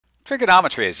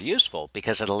Trigonometry is useful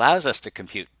because it allows us to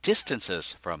compute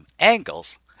distances from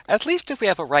angles, at least if we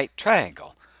have a right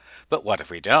triangle. But what if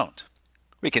we don't?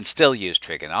 We can still use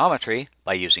trigonometry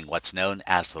by using what's known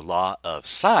as the law of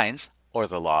sines or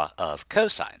the law of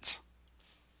cosines.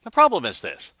 The problem is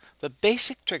this: the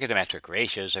basic trigonometric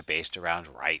ratios are based around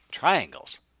right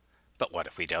triangles. But what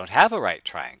if we don't have a right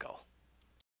triangle?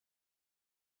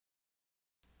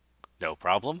 No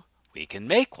problem, we can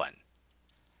make one.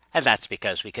 And that's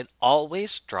because we can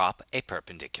always drop a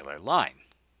perpendicular line.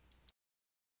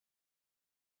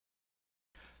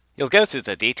 You'll go through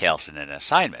the details in an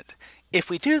assignment. If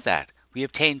we do that, we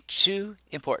obtain two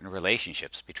important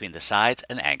relationships between the sides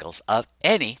and angles of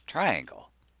any triangle.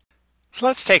 So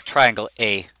let's take triangle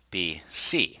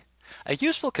ABC. A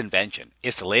useful convention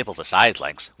is to label the side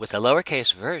lengths with a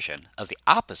lowercase version of the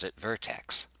opposite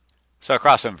vertex. So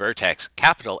across from vertex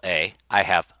capital A, I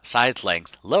have side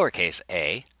length lowercase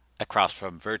a. Across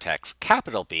from vertex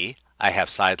capital B, I have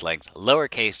side length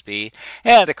lowercase b.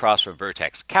 And across from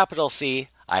vertex capital C,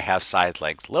 I have side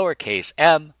length lowercase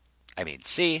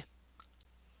c.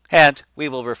 And we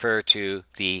will refer to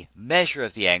the measure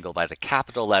of the angle by the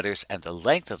capital letters and the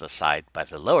length of the side by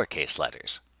the lowercase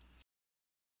letters.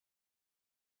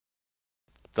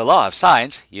 The law of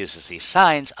sines uses the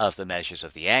sines of the measures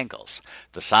of the angles.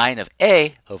 The sine of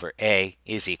A over A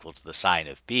is equal to the sine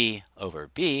of B over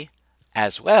B.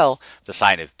 As well, the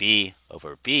sine of B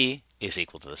over B is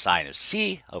equal to the sine of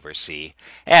C over C,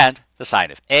 and the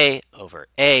sine of A over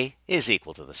A is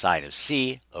equal to the sine of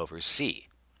C over C.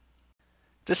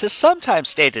 This is sometimes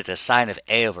stated as sine of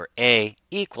A over A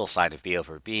equals sine of B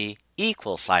over B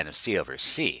equals sine of C over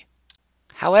C.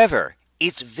 However,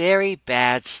 it's very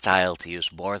bad style to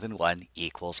use more than one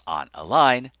equals on a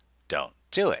line. Don't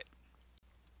do it.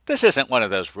 This isn't one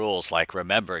of those rules like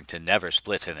remembering to never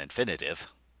split an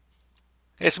infinitive.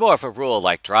 It's more of a rule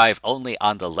like drive only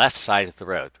on the left side of the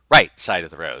road, right side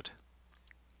of the road.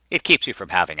 It keeps you from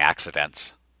having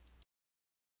accidents.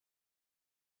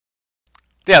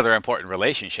 The other important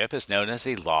relationship is known as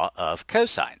the law of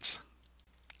cosines.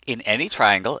 In any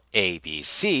triangle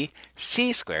ABC,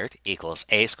 c squared equals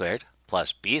a squared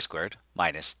plus b squared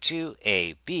minus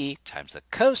 2ab times the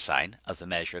cosine of the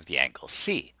measure of the angle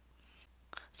c.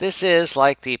 This is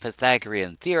like the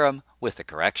Pythagorean theorem with the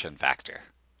correction factor.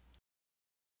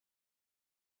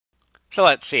 So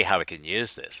let's see how we can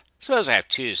use this. Suppose I have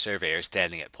two surveyors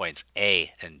standing at points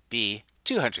A and B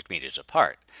 200 meters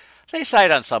apart. They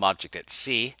sight on some object at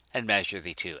C and measure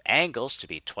the two angles to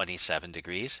be 27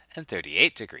 degrees and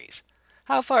 38 degrees.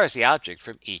 How far is the object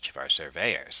from each of our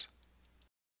surveyors?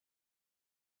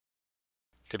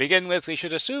 To begin with, we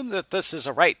should assume that this is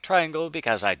a right triangle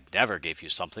because I'd never give you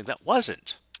something that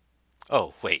wasn't.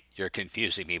 Oh, wait, you're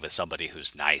confusing me with somebody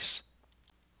who's nice.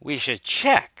 We should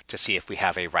check to see if we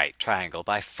have a right triangle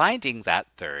by finding that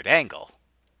third angle.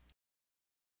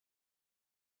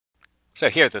 So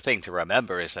here the thing to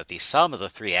remember is that the sum of the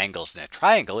three angles in a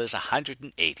triangle is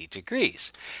 180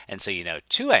 degrees. And so you know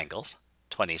two angles,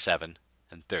 27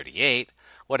 and 38,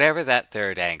 whatever that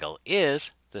third angle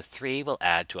is, the 3 will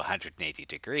add to 180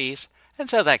 degrees, and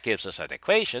so that gives us an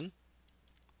equation,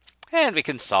 and we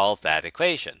can solve that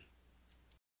equation.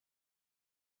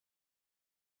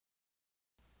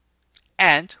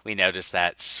 And we notice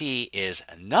that C is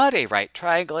not a right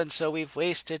triangle, and so we've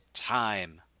wasted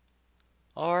time.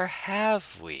 Or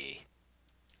have we?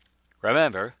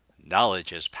 Remember,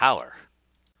 knowledge is power.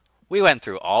 We went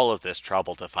through all of this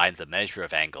trouble to find the measure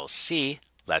of angle C.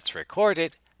 Let's record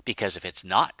it, because if it's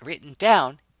not written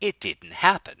down, it didn't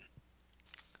happen.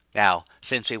 Now,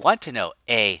 since we want to know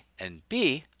A and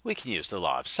B, we can use the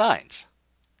law of sines.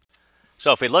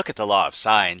 So if we look at the law of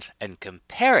sines and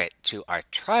compare it to our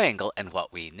triangle and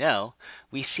what we know,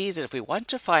 we see that if we want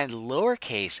to find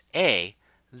lowercase a,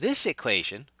 this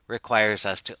equation requires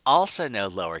us to also know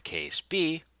lowercase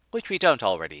b, which we don't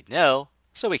already know,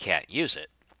 so we can't use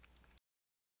it.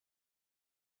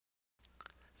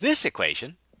 This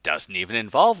equation doesn't even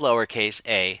involve lowercase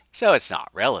a, so it's not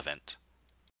relevant.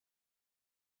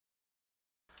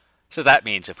 So that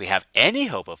means if we have any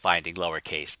hope of finding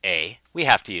lowercase a, we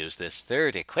have to use this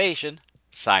third equation,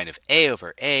 sine of a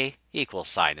over a equals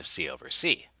sine of c over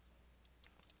c.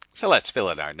 So let's fill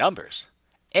in our numbers.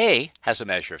 A has a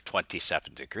measure of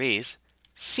 27 degrees,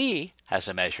 C has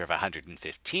a measure of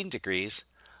 115 degrees,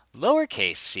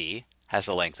 lowercase c has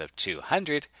a length of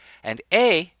 200, and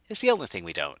A is the only thing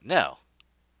we don't know.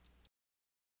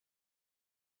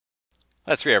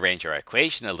 Let's rearrange our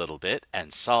equation a little bit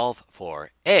and solve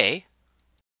for A.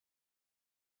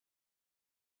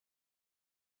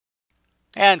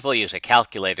 And we'll use a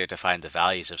calculator to find the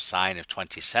values of sine of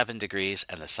 27 degrees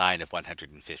and the sine of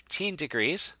 115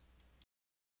 degrees.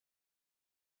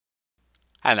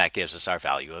 And that gives us our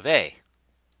value of A.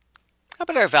 How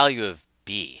about our value of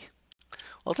B?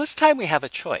 Well, this time we have a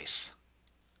choice.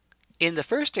 In the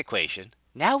first equation,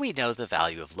 now we know the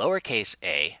value of lowercase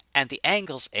a and the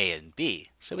angles A and B,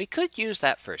 so we could use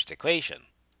that first equation.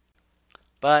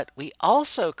 But we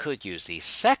also could use the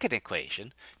second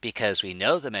equation because we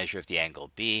know the measure of the angle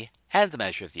B and the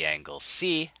measure of the angle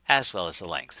C as well as the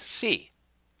length C.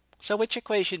 So which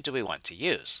equation do we want to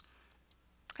use?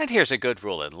 And here's a good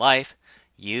rule in life.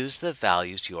 Use the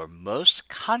values you're most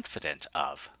confident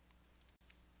of.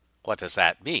 What does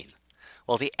that mean?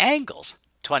 Well, the angles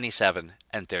 27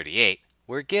 and 38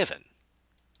 were given.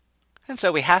 And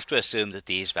so we have to assume that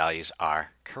these values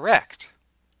are correct.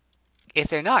 If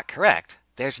they're not correct,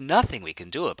 there's nothing we can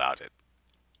do about it.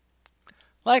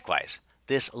 Likewise,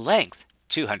 this length,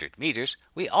 200 meters,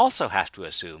 we also have to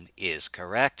assume is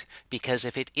correct, because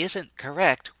if it isn't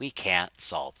correct, we can't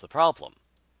solve the problem.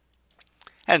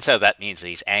 And so that means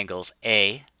these angles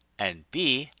A and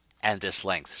B and this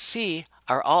length C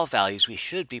are all values we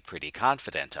should be pretty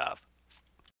confident of.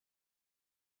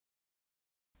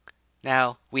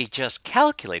 Now, we just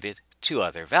calculated two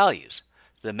other values,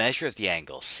 the measure of the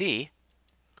angle C,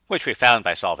 which we found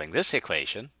by solving this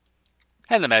equation,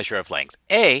 and the measure of length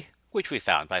A, which we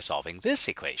found by solving this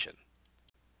equation.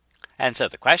 And so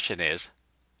the question is,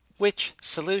 which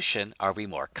solution are we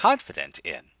more confident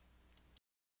in?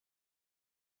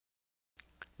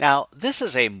 Now, this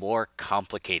is a more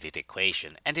complicated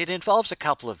equation, and it involves a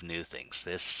couple of new things,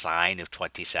 this sine of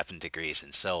 27 degrees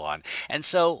and so on. And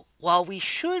so, while we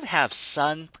should have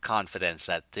some confidence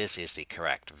that this is the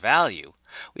correct value,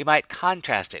 we might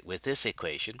contrast it with this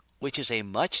equation, which is a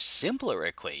much simpler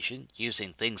equation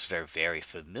using things that are very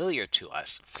familiar to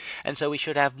us. And so we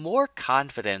should have more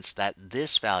confidence that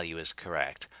this value is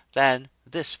correct than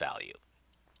this value.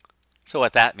 So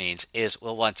what that means is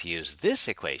we'll want to use this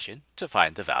equation to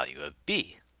find the value of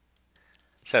B.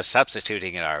 So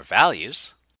substituting in our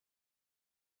values,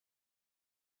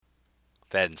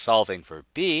 then solving for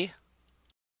B,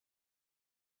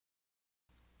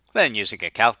 then using a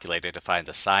calculator to find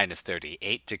the sine of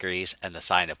 38 degrees and the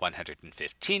sine of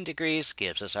 115 degrees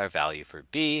gives us our value for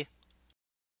B.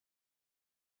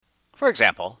 For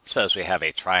example, suppose we have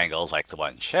a triangle like the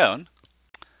one shown.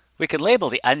 We can label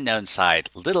the unknown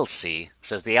side little c,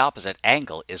 so the opposite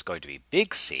angle is going to be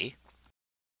big C.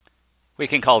 We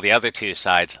can call the other two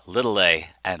sides little a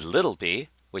and little b,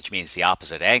 which means the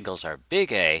opposite angles are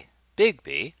big A, big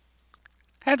B.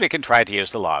 And we can try to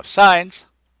use the law of sines.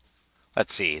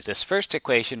 Let's see, this first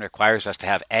equation requires us to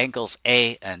have angles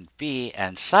A and B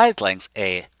and side lengths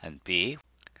A and B.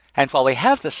 And while we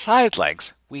have the side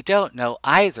lengths, we don't know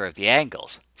either of the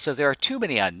angles, so there are too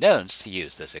many unknowns to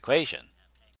use this equation.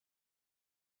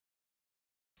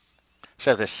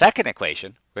 So the second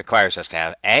equation requires us to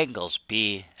have angles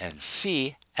B and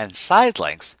C and side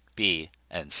lengths B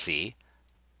and C.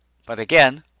 But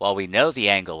again, while we know the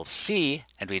angle C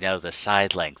and we know the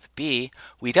side length B,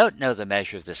 we don't know the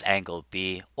measure of this angle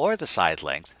B or the side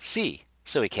length C,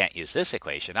 so we can't use this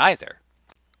equation either.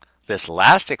 This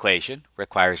last equation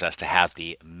requires us to have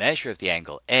the measure of the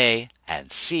angle A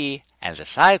and C and the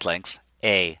side lengths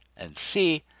A and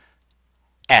C,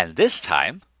 and this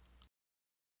time,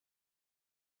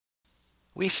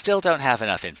 we still don't have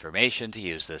enough information to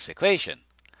use this equation,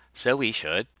 so we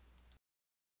should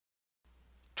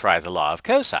try the law of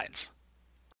cosines.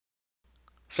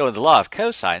 So in the law of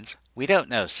cosines, we don't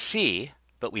know C,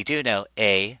 but we do know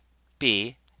A,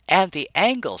 B, and the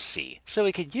angle C, so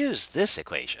we can use this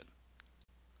equation.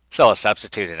 So I'll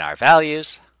substitute in our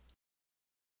values.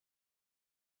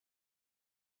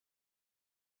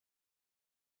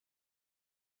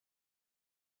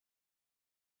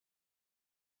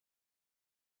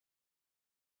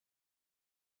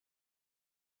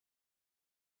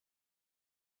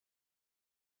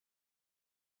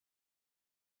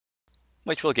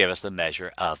 Which will give us the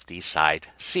measure of the side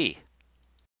C.